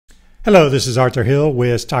Hello, this is Arthur Hill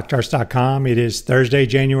with StockCharts.com. It is Thursday,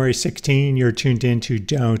 January 16. You're tuned in to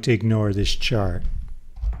Don't Ignore This Chart.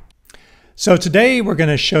 So today we're going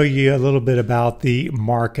to show you a little bit about the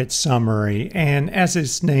market summary. And as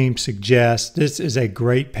its name suggests, this is a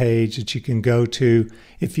great page that you can go to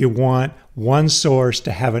if you want one source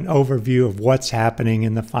to have an overview of what's happening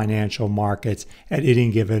in the financial markets at any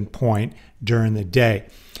given point during the day.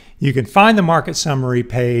 You can find the market summary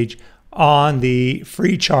page on the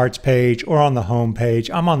free charts page or on the home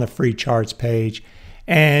page. I'm on the free charts page.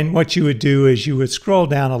 And what you would do is you would scroll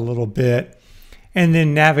down a little bit and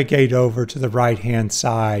then navigate over to the right-hand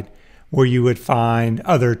side where you would find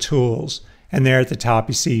other tools. And there at the top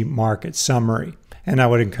you see market summary. And I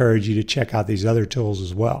would encourage you to check out these other tools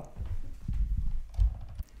as well.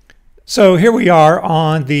 So here we are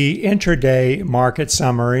on the intraday market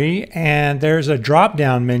summary, and there's a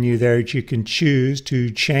drop-down menu there that you can choose to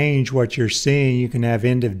change what you're seeing. You can have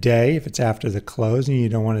end of day if it's after the close and you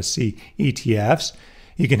don't want to see ETFs.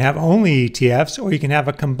 You can have only ETFs, or you can have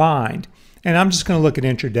a combined. And I'm just going to look at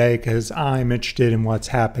intraday because I'm interested in what's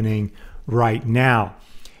happening right now.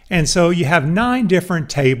 And so you have 9 different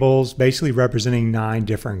tables basically representing 9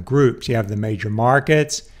 different groups. You have the major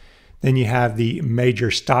markets. Then you have the major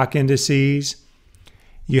stock indices.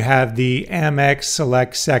 You have the Amex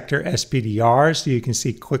Select Sector SPDRs, so you can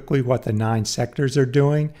see quickly what the 9 sectors are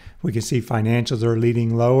doing. We can see financials are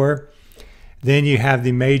leading lower. Then you have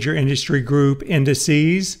the major industry group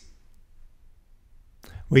indices.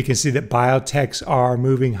 We can see that biotechs are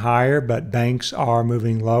moving higher, but banks are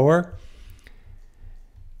moving lower.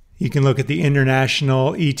 You can look at the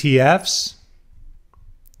international ETFs,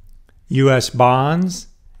 U.S. bonds,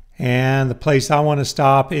 and the place I want to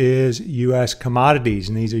stop is U.S. commodities,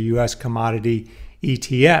 and these are U.S. commodity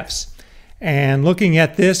ETFs. And looking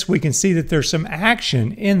at this, we can see that there's some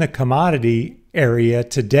action in the commodity area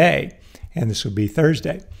today, and this will be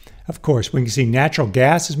Thursday. Of course, we can see natural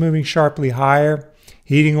gas is moving sharply higher,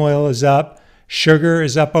 heating oil is up, sugar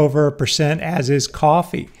is up over 1%, as is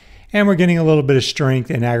coffee. And we're getting a little bit of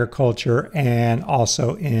strength in agriculture and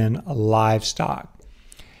also in livestock.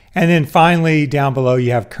 And then finally, down below,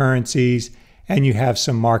 you have currencies and you have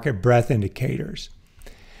some market breadth indicators.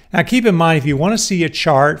 Now, keep in mind, if you want to see a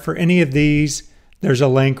chart for any of these, there's a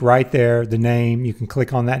link right there, the name. You can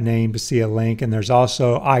click on that name to see a link. And there's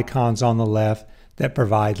also icons on the left that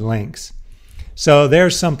provide links. So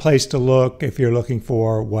there's some place to look if you're looking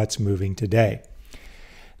for what's moving today.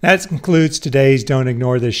 That concludes today's Don't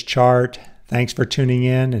Ignore This Chart. Thanks for tuning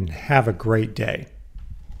in and have a great day.